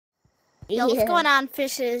Yo, what's going on,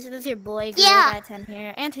 fishes? This is your boy, Guy 10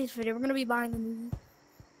 here. And today's video, we're gonna be buying the movie.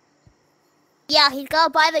 Yeah, he's gonna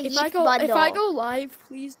buy the Yeeps bundle. If I go live,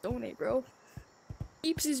 please donate, bro.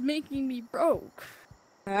 Yeeps is making me broke.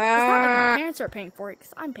 It's not like my parents are paying for it,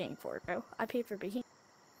 because I'm paying for it, bro. I pay for being.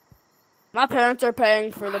 My parents are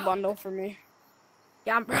paying for the bundle for me.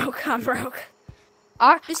 Yeah, I'm broke. I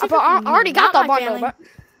already got the bundle, but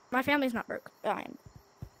my family's not broke. I am.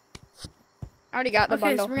 I already got the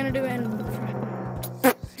bundle. So we're gonna do it in.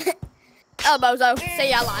 Oh, bozo, say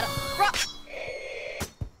ya later.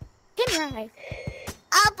 Can ride.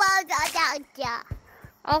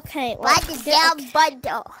 Okay, buy the damn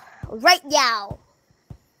bundle right now.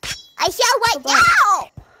 I shall right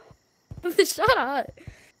now. Shut up.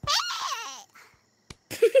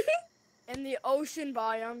 In the ocean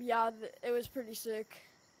biome, yeah, it was pretty sick.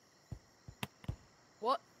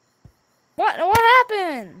 What? What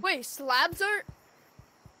happened? Wait, slabs are?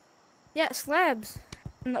 Yeah, slabs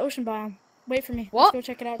in the ocean biome. Wait for me. What? Let's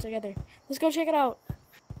go check it out together. Let's go check it out.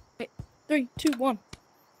 Wait, 3, 2, 1.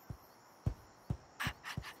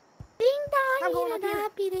 Ding dong, I'm going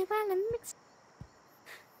up here.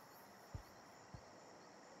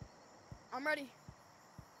 I'm ready.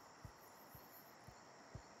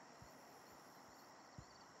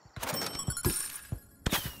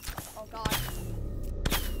 Oh god.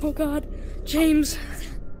 Oh god. James.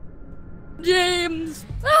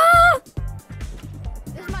 Ah!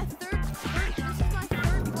 This is my third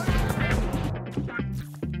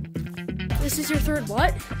This is your third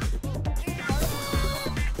what?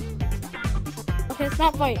 Okay, let's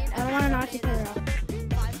not fight. I don't want to knock each other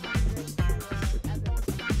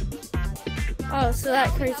out. Oh, so that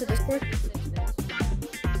creates a Discord?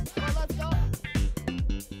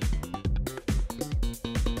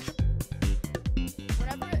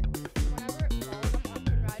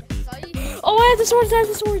 Oh, I have the swords,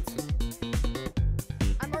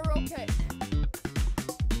 I'm okay.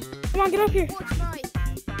 Come on, get up here.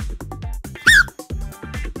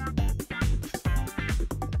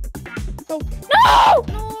 Oh,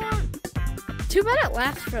 no! Too bad it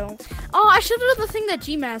lasts, Phil. Oh, I should have done the thing that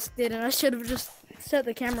G-Mask did, and I should have just set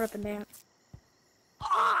the camera up and danced.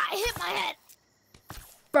 Oh, I hit my head.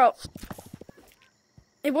 Bro,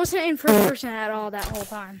 it wasn't in first person at all that whole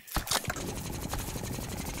time.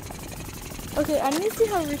 Okay, I need to see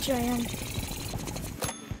how rich I am.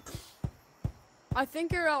 I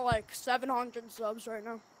think you're at like 700 subs right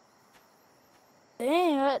now.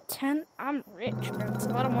 Dang, at 10, I'm rich, bro. It's a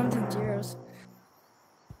lot of ones and zeros.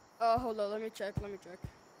 Oh, hold on, let me check.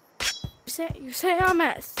 You say I'm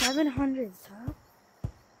at 700 subs?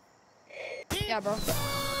 Yeah, bro.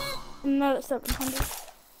 I'm not at 700.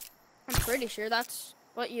 I'm pretty sure that's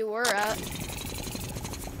what you were at.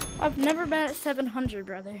 I've never been at 700,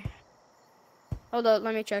 brother. Hold on,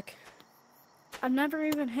 let me check. I've never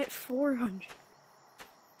even hit 400.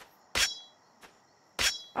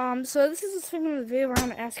 So this is a segment of the video where I'm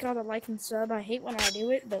gonna ask y'all to like and sub. I hate when I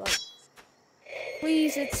do it, but like,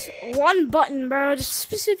 please, it's one button, bro. Just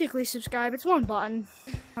specifically subscribe. It's one button.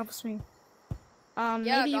 Helps me. Yeah,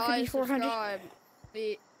 maybe you guys, could be 400. Subscribe.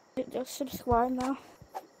 Just subscribe now.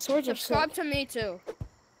 Swords are subscribe to me too.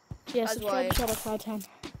 Yeah, subscribe to Guy 10.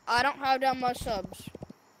 I don't have that much subs.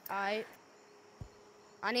 I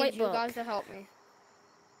need you guys to help me.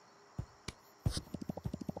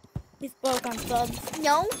 He's broke on subs.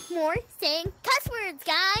 No more saying cuss words,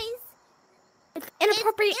 guys. It's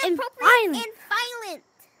inappropriate, and violent.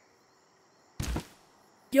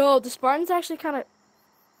 Yo, the Spartan's actually kind of.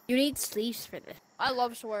 You need sleeves for this. I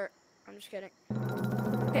love swear. I'm just kidding.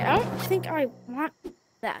 Okay, I don't think I want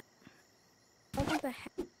that. I want the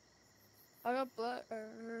hat. I got black.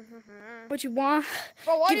 What you want?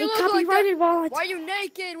 Bro, why do you look copyrighted like that? Why are you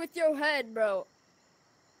naked with your head, bro?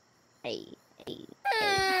 Hey.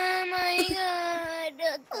 Oh my god.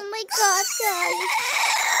 Oh my god, guys.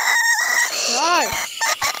 Gosh.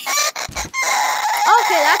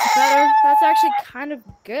 Okay, that's better. That's actually kind of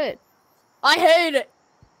good. I hate it.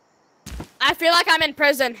 I feel like I'm in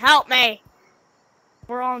prison. Help me.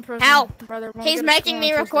 We're all in prison. Help. Brother. He's making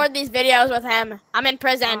me record these videos with him. I'm in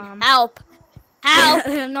prison. Help. Help.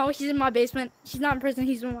 No, he's in my basement. He's not in prison.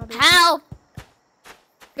 He's in my basement. Help.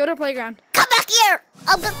 Go to the playground. Come back here.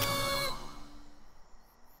 I'll go.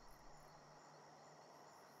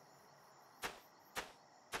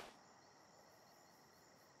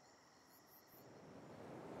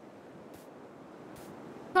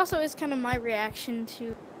 Also, is kind of my reaction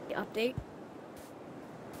to the update.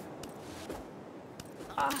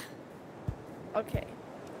 Okay.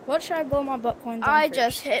 What should I blow my butt coins on I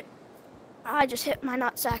first? just hit my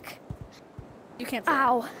nutsack. You can't.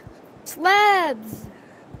 Ow. Slabs.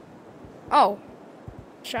 Oh.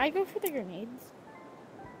 Should I go for the grenades?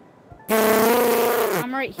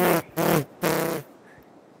 I'm right here.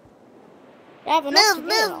 I have enough to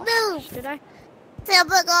get it all. Move. Did I?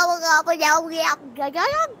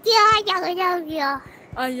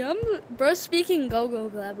 I am, bro, speaking go-go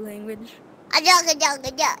glab language.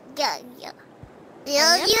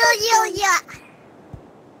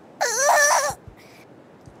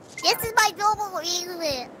 This is my normal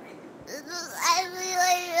English.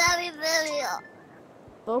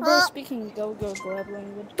 Bobo speaking go-go glab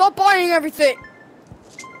language. Stop buying everything.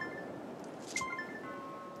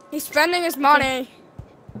 He's spending his money.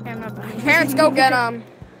 Okay, I'm not buying. Parents, go get him.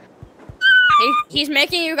 He's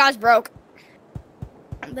making you guys broke.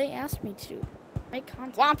 They asked me to make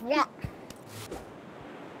content. Womp womp.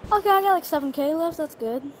 Okay, I got like 7K left. That's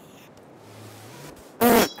good.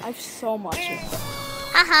 I have so much.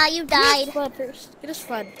 Haha, you Get a died. sled first. Get a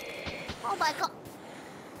sled. Oh my god.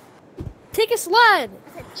 Take a sled.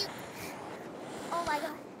 I said you. Oh my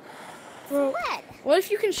god. Bro, What? what if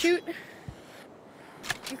you can shoot?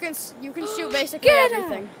 You can shoot basically Get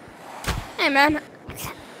everything. Hey man.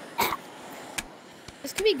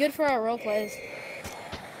 This could be good for our role plays.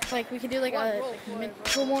 Like we could do like What a role play,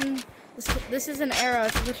 mid one. This is an arrow.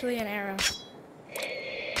 It's literally an arrow.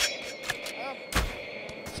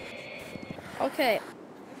 Okay.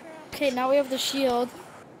 Okay, now we have the shield.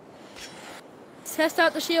 Let's test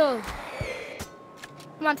out the shield.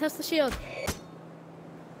 Come on, test the shield.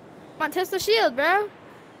 Come on, test the shield, bro.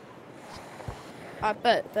 I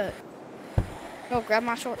bet. Go grab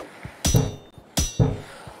my sword.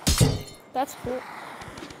 That's cool.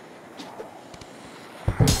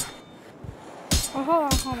 Oh,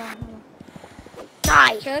 hold on.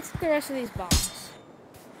 Die. Okay, let's get the rest of these bombs.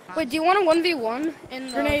 Wait, do you want a 1v1 in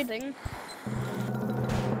the Grenade. thing?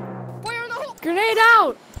 Where the hell? Grenade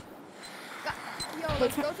out! Yo, Wait,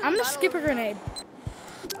 let's go to the I'm gonna battle skip a arena. grenade.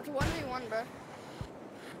 It's a 1v1, bro.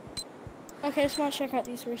 Okay, I just want to check out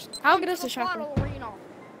these first. How good is the shotgun? Battle arena.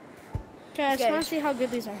 Okay, I just Okay. want to see how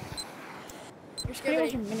good these are. You're Pretty much a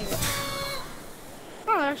skipping. mini.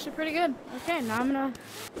 Oh, they're actually pretty good. Okay, now I'm gonna.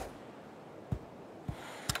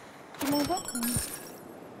 More buttons.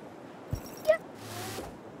 Yep.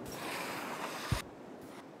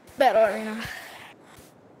 Battle arena.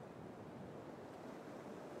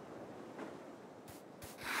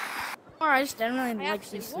 Alright, I just didn't really I like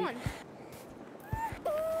actually this. won.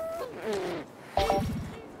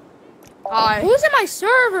 Hi. Who's in my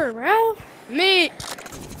server, bro? Me.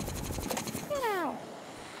 Get out.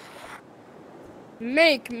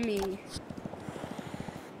 Make me.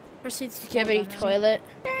 Proceeds to Skibidi kill them. toilet.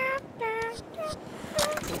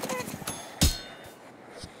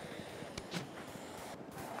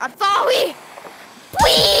 I thought we.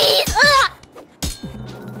 Please.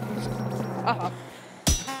 Uh-huh.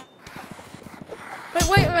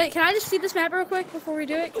 Wait, can I just see this map real quick before we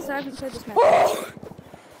do it? Because I haven't played this map.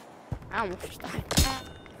 I almost just died.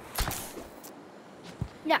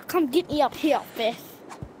 Yeah, come get me up here, Biff.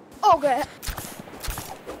 Okay.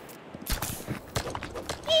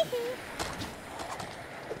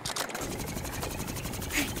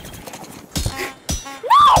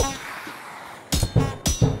 No!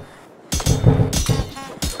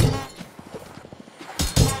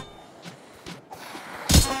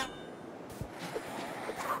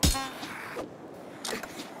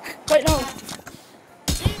 Wait, no.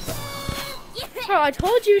 Bro, I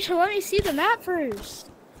told you to let me see the map first.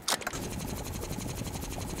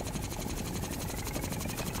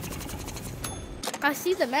 I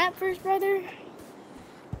see the map first, brother.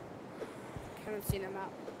 Haven't seen him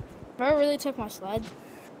out. Bro really took my sled.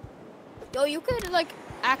 Yo, you could like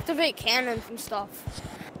activate cannons and stuff.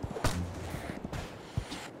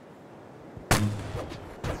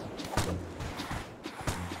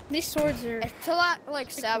 These swords are. It's to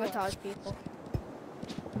like sabotage people.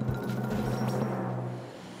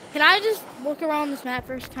 Can I just look around this map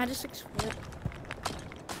first? Can I just explore?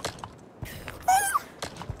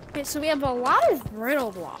 Okay, so we have a lot of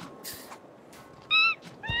brittle blocks.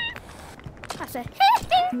 I say,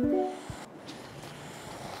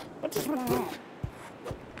 what is going on?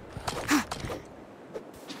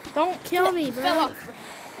 Don't kill me, bro. Fell off.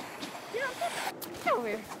 Get over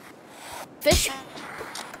here. Fish.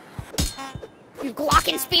 You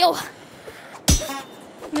glockenspiel.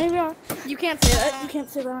 Maybe you can't say that. You can't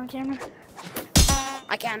say that on camera.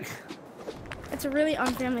 I can. It's a really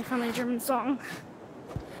unfamily-friendly German song.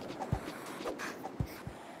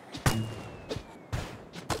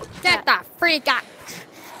 Get the freak out.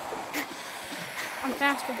 I'm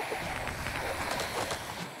faster.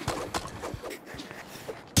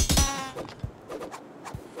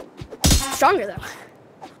 Stronger though.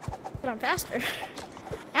 But I'm faster.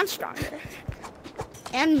 And stronger.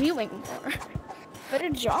 And mewing more. Better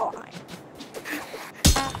jawline.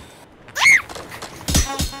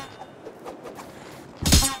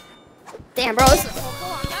 Damn, bro. This is a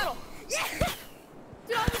full-on battle.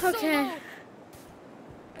 Dude, I was Okay. so low.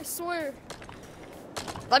 I swear.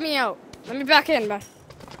 Let me out. Let me back in, man.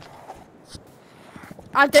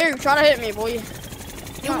 I dare you. Try to hit me, boy.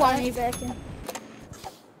 You want me back in.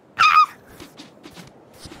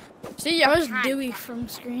 See ya. I was Dewey from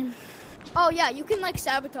Scream. Oh, yeah. You can, like,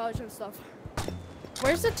 sabotage and stuff.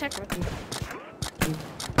 Where's the tech weapon?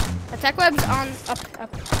 The tech web's on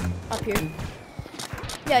up here.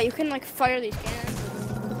 Yeah, you can, like, fire these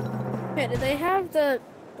cannons. Okay, do they have the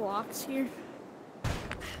blocks here?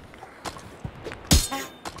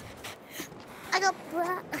 I got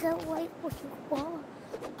black. I got white. What you want?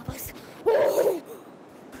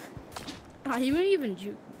 Oh, you ain't even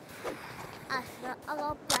juke. I got black. I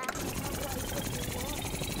got white.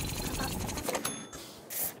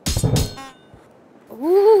 What you want?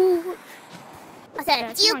 Ooh. I said,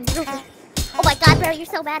 Yeah, you. come on, get over. Oh my God, bro, you're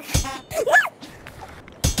so bad.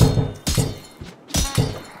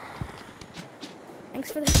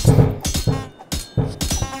 Thanks for that.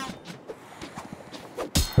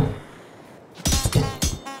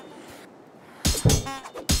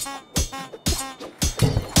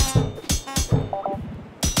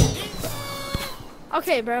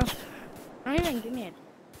 Okay, bro. Don't even give me it.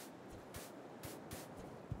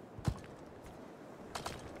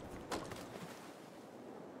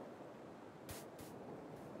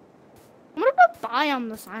 What about biome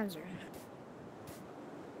the signs are in?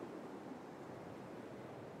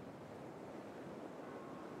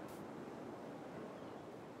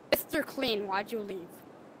 If they're clean, why'd you leave?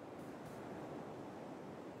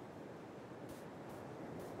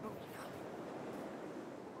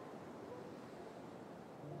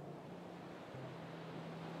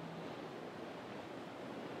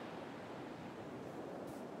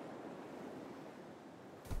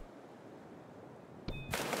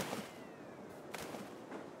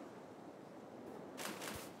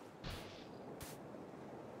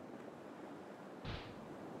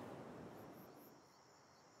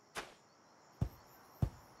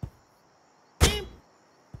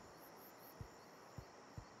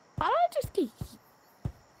 Why don't I just get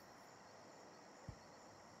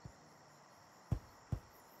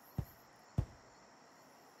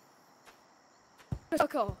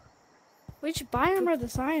Okay. Which biome are the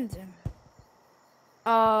signs in?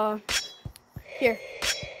 Here.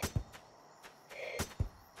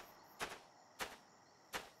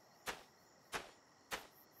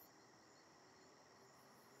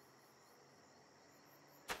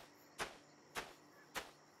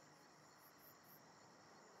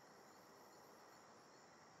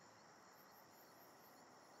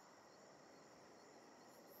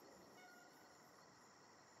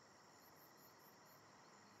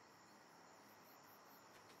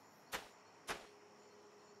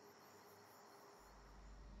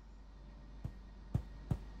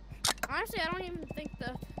 Honestly, I don't even think the...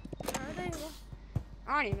 Are they?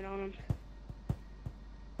 I don't even own them.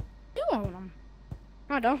 You own them.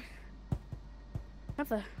 I don't. Have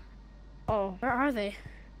the. Oh. Where are they?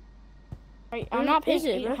 Wait, I'm not paying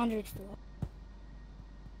 800 for that.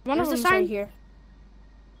 One Where's of the them's right sign? here.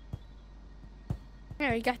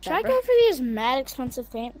 There, you got Should that, I bro. go for these mad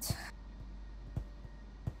expensive paints?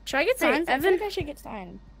 Should I get Hey, signs? I Evan? think I should get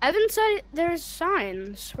signs. Evan said there's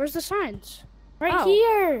signs. Where's the signs? Right Oh.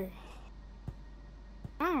 here.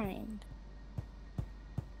 Fine.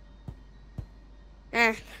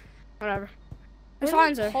 Whatever. The What are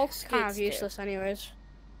signs are pulse kind gates of do? useless anyways.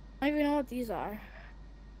 I don't even know what these are.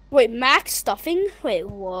 Wait, max stuffing? Wait,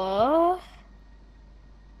 what?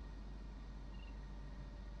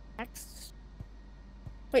 Next.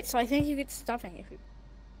 Wait, so I think you get stuffing if you.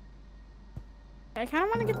 I kind of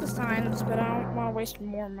want to get the signs, but I don't want to waste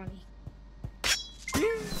more money.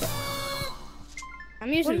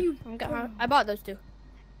 I'm using. you I bought those two.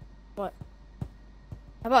 What?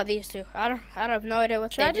 I bought these two. I have no idea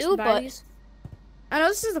what Should I they just do, buy but these? I know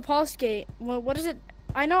this is the pulse gate. Well, what is it?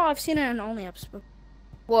 I know I've seen it in Only Ups, but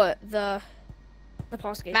what the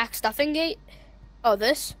pulse gate. max stuffing gate? Oh,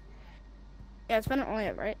 this? Yeah, it's been an Only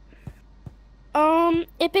Up, right?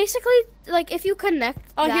 It basically like if you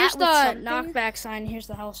connect. Oh, that here's with the something- knockback sign. Here's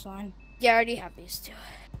the health sign. Yeah, I already have these two.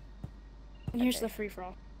 And here's Okay. the free for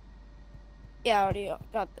all. Yeah, I already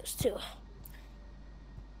got this too.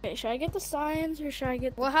 Okay, should I get the signs or should I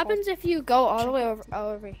get the What happens if you go all the way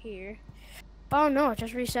over here? Oh no, it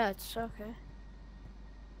just resets. Okay.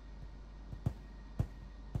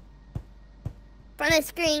 From the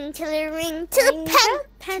screen to the ring to the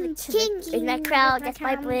pen to the king. In that crowd, that's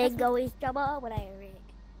my brig. Always double when I rig.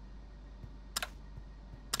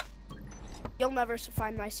 You'll never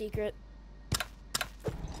find my secret.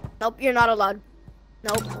 Nope, you're not allowed.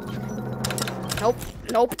 Nope. Nope,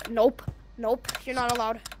 nope, nope, nope. You're not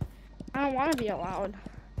allowed. I don't want to be allowed.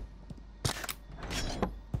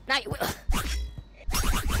 Now you will.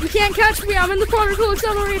 You can't catch me. I'm in the particle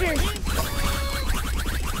accelerator.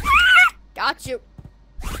 Got you.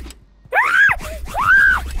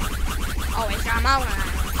 Always come out.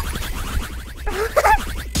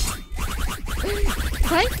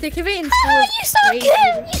 Playing thick of it in Oh, school. you suck,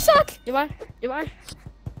 Kim! You suck! Do I? Do I?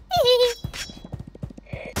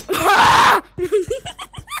 I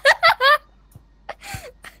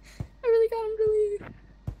really got him to leave.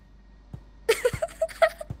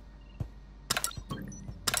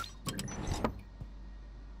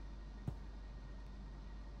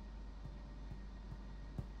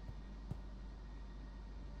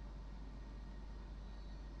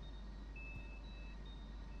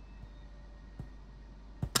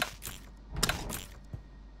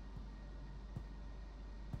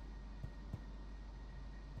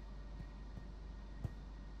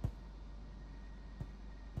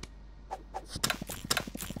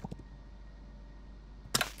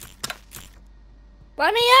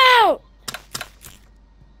 Let me out!